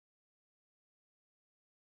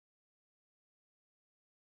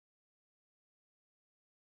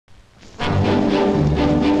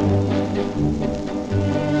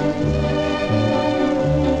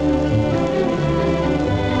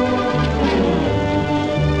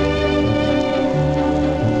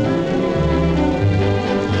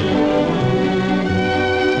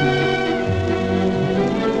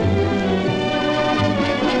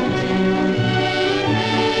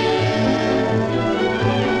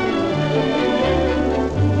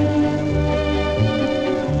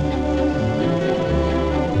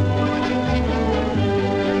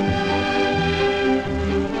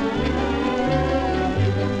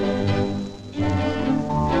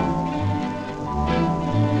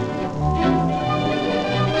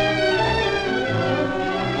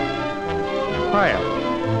Hiya,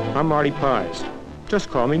 I'm Marty Pies. Just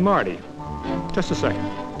call me Marty. Just a second.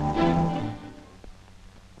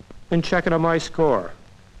 Been checking on my score.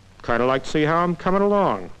 Kind of like to see how I'm coming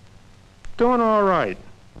along. Doing all right.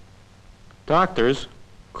 Doctors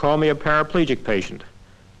call me a paraplegic patient,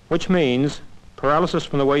 which means paralysis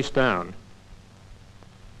from the waist down.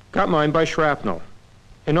 Got mine by shrapnel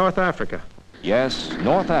in North Africa. Yes,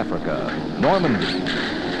 North Africa, Normandy,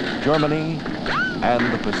 Germany,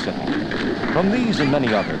 and the Pacific. From these and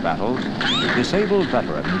many other battles, disabled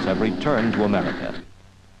veterans have returned to America.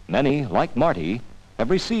 Many, like Marty, have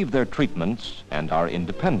received their treatments and are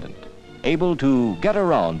independent, able to get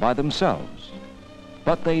around by themselves.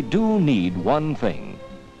 But they do need one thing: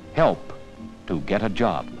 help to get a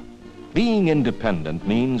job. Being independent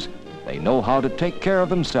means they know how to take care of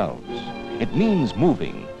themselves. It means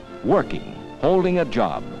moving, working, holding a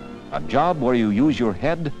job where you use your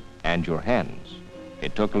head and your hands.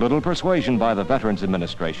 It took little persuasion by the Veterans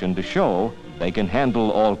Administration to show they can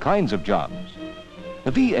handle all kinds of jobs. The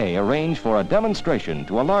VA arranged for a demonstration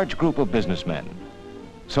to a large group of businessmen.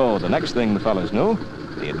 So the next thing the fellas knew,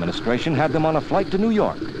 the administration had them on a flight to New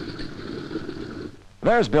York.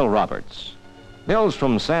 There's Bill Roberts. Bill's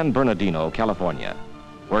from San Bernardino, California.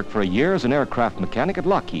 Worked for a year as an aircraft mechanic at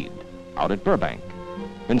Lockheed, out at Burbank.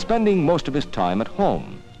 Been spending most of his time at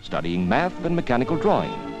home, studying math and mechanical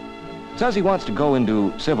drawing. Says he wants to go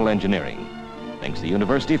into civil engineering. Thinks the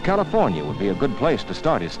University of California would be a good place to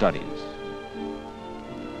start his studies.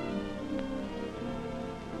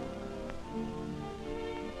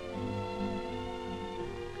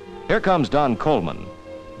 Here comes Don Coleman.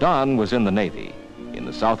 Don was in the Navy, in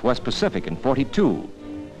the Southwest Pacific in '42.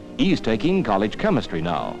 He's taking college chemistry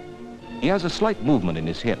now. He has a slight movement in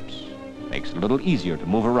his hips. Makes it a little easier to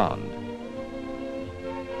move around.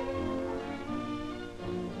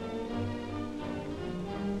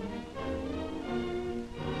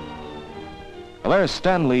 Well, there's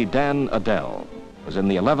Stanley Dan Adele. Was in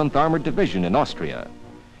the 11th Armored Division in Austria.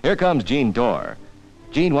 Here comes Gene Dorr.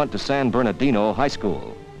 Gene went to San Bernardino High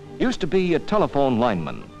School. Used to be a telephone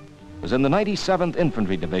lineman. Was in the 97th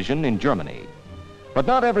Infantry Division in Germany. But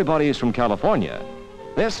not everybody is from California.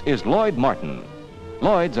 This is Lloyd Martin.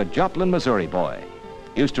 Lloyd's a Joplin, Missouri boy.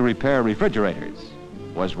 Used to repair refrigerators.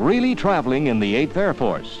 Was really traveling in the 8th Air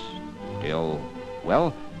Force. Till,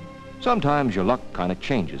 well, sometimes your luck kind of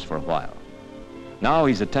changes for a while. Now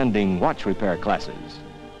he's attending watch repair classes.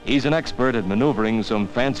 He's an expert at maneuvering some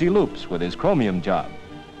fancy loops with his chromium job.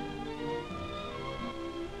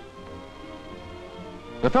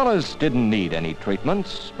 The fellas didn't need any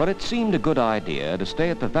treatments, but it seemed a good idea to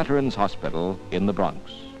stay at the Veterans Hospital in the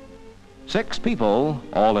Bronx. 6 people,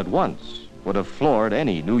 all at once, would have floored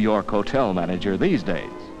any New York hotel manager these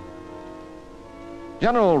days.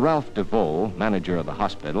 General Ralph DeVoe, manager of the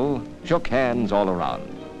hospital, shook hands all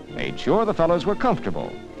around, made sure the fellas were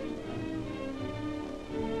comfortable.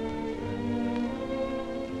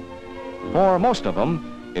 For most of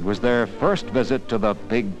them, it was their first visit to the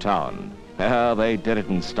big town. They did it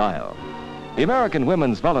in style. The American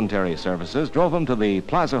Women's Voluntary Services drove them to the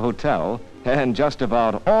Plaza Hotel and just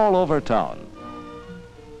about all over town.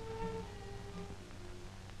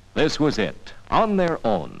 This was it, on their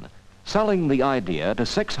own, selling the idea to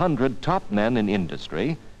 600 top men in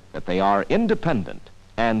industry that they are independent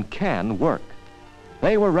and can work.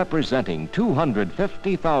 They were representing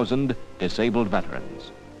 250,000 disabled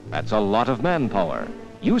veterans. That's a lot of manpower,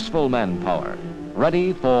 useful manpower,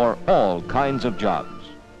 ready for all kinds of jobs.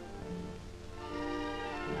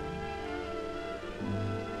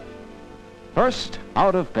 First,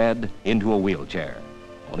 out of bed into a wheelchair.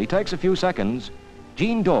 Only takes a few seconds.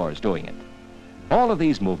 Gene Dorr's doing it. All of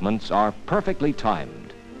these movements are perfectly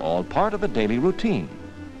timed, all part of the daily routine.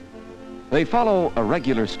 They follow a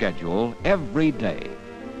regular schedule every day,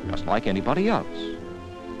 just like anybody else.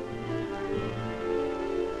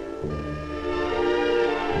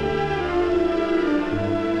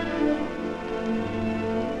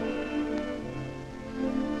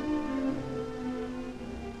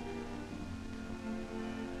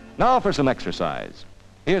 Now for some exercise.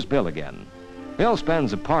 Here's Bill again. Bill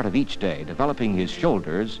spends a part of each day developing his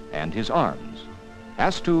shoulders and his arms.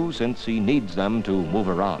 Has to, since he needs them to move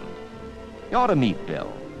around. You ought to meet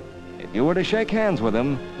Bill. If you were to shake hands with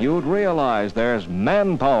him, you'd realize there's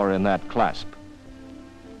manpower in that clasp.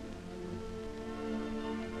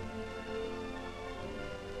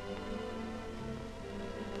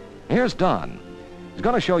 Here's Don. He's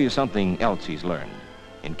going to show you something else he's learned.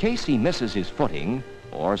 In case he misses his footing,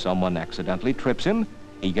 or someone accidentally trips him,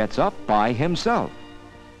 he gets up by himself.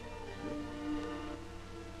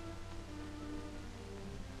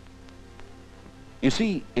 You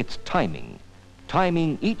see, it's timing.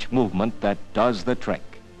 timing each movement that does the trick.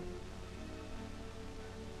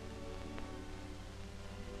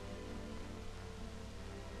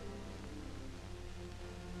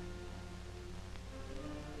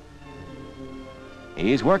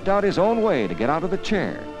 He's worked out his own way to get out of the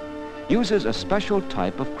chair. Uses a special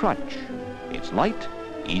type of crutch. It's light,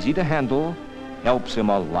 easy to handle, helps him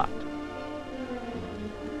a lot.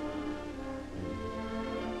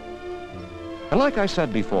 And like I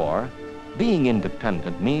said before, being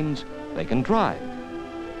independent means they can drive.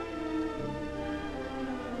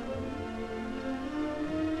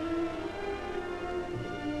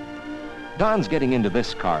 Don's getting into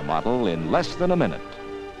this car model in less than a minute.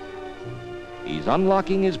 He's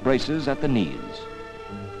unlocking his braces at the knees.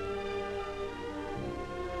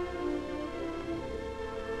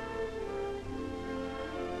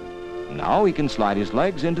 Now he can slide his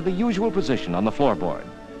legs into the usual position on the floorboard.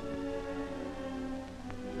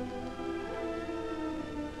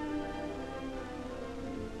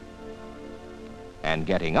 And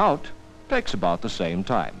getting out takes about the same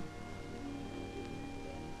time.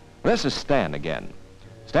 This is Stan again.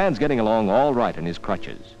 Stan's getting along all right in his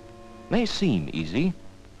crutches. May seem easy,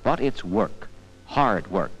 but it's work, hard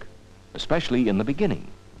work, especially in the beginning.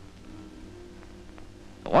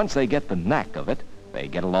 Once they get the knack of it, they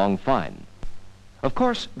get along fine. Of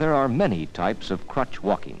course, there are many types of crutch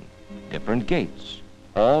walking, different gaits,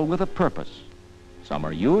 all with a purpose. Some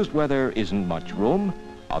are used where there isn't much room,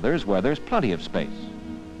 others where there's plenty of space.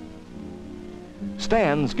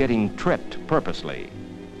 Stan's getting tripped purposely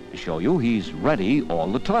to show you he's ready all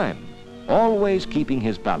the time, always keeping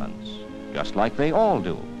his balance, just like they all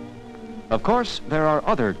do. Of course, there are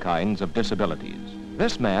other kinds of disabilities.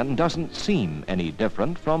 This man doesn't seem any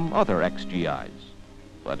different from other XGIs.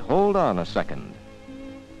 But hold on a second.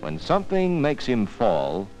 When something makes him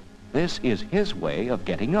fall, this is his way of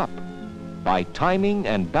getting up, by timing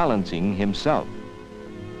and balancing himself,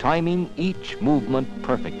 timing each movement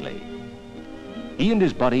perfectly. He and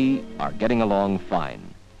his buddy are getting along fine,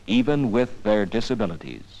 even with their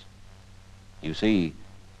disabilities. You see,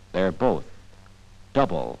 they're both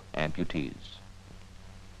double amputees.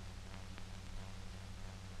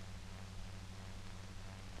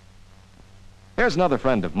 Here's another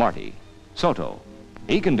friend of Marty, Soto.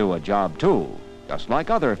 He can do a job too, just like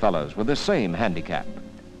other fellows with the same handicap.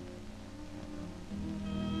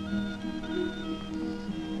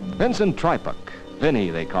 Vincent Tripuk, Vinny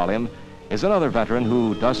they call him, is another veteran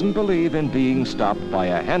who doesn't believe in being stopped by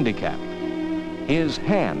a handicap. His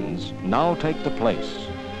hands now take the place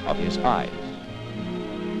of his eyes.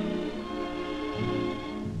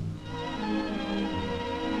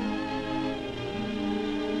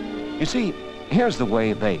 You see, here's the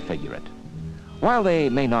way they figure it. While they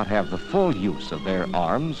may not have the full use of their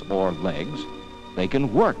arms or legs, they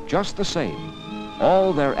can work just the same.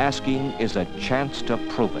 All they're asking is a chance to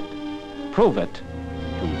prove it. Prove it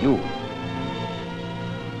to you.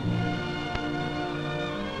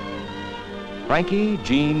 Frankie,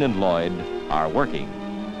 Gene, and Lloyd are working.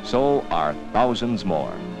 So are thousands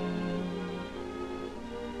more.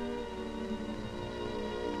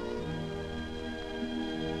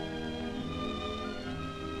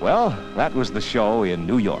 Well, that was the show in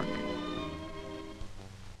New York.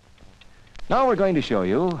 Now we're going to show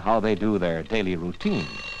you how they do their daily routine.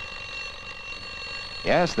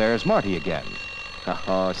 Yes, there's Marty again.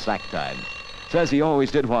 Oh, sack time. Says he always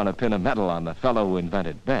did want to pin a medal on the fellow who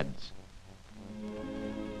invented beds.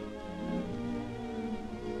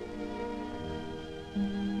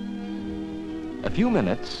 A few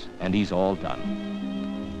minutes, and he's all done.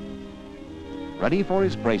 Ready for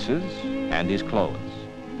his braces and his clothes.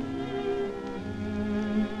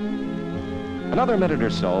 Another minute or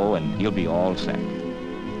so, and he'll be all set.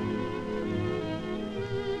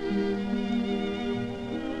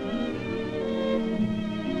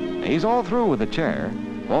 He's all through with the chair.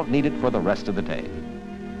 Won't need it for the rest of the day.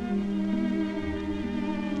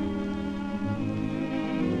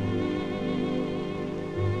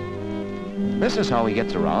 This is how he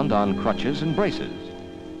gets around on crutches and braces.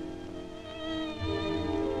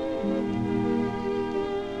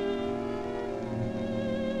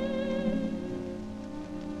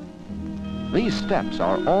 These steps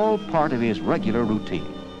are all part of his regular routine.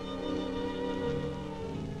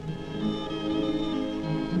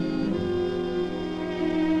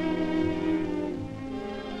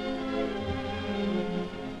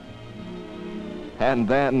 And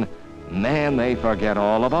then, man, they forget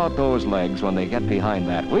all about those legs when they get behind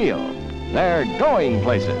that wheel. They're going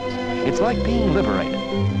places. It's like being liberated.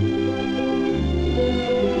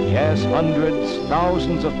 Yes, hundreds,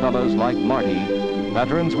 thousands of fellas like Marty,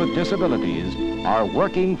 veterans with disabilities, are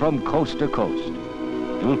working from coast to coast.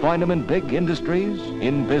 You'll find them in big industries,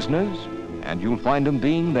 in business, and you'll find them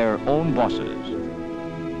being their own bosses,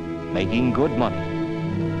 making good money.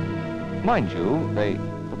 Mind you, they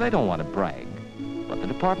don't want to brag, but the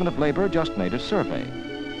Department of Labor just made a survey.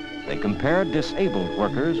 They compared disabled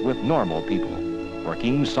workers with normal people,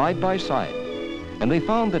 working side by side, and they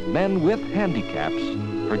found that men with handicaps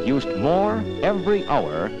produced more every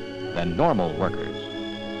hour than normal workers.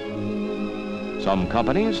 Some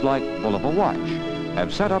companies, like Bulova Watch,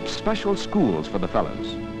 have set up special schools for the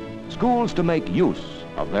fellows, schools to make use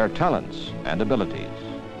of their talents and abilities.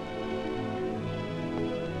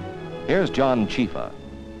 Here's John Chifa.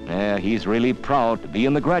 He's really proud to be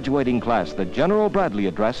in the graduating class that General Bradley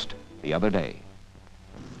addressed the other day.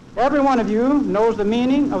 Every one of you knows the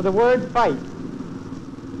meaning of the word fight.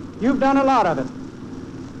 You've done a lot of it,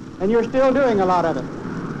 and you're still doing a lot of it.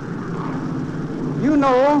 You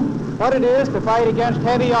know what it is to fight against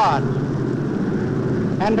heavy odds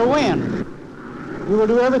and to win. You will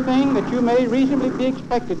do everything that you may reasonably be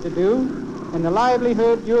expected to do in the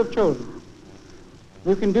livelihood you have chosen.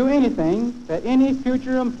 You can do anything that any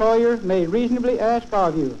future employer may reasonably ask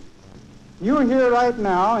of you. You are here right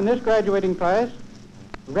now in this graduating class,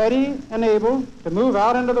 ready and able to move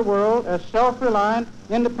out into the world as self-reliant,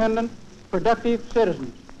 independent, productive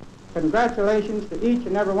citizens. Congratulations to each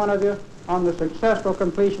and every one of you on the successful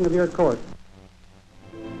completion of your course.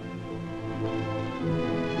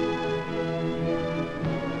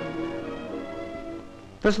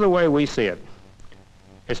 This is the way we see it.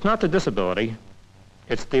 It's not the disability,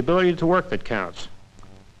 it's the ability to work that counts.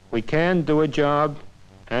 We can do a job,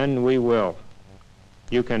 and we will.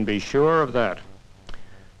 You can be sure of that.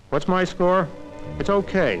 What's my score? It's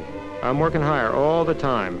okay. I'm working higher all the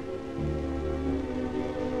time.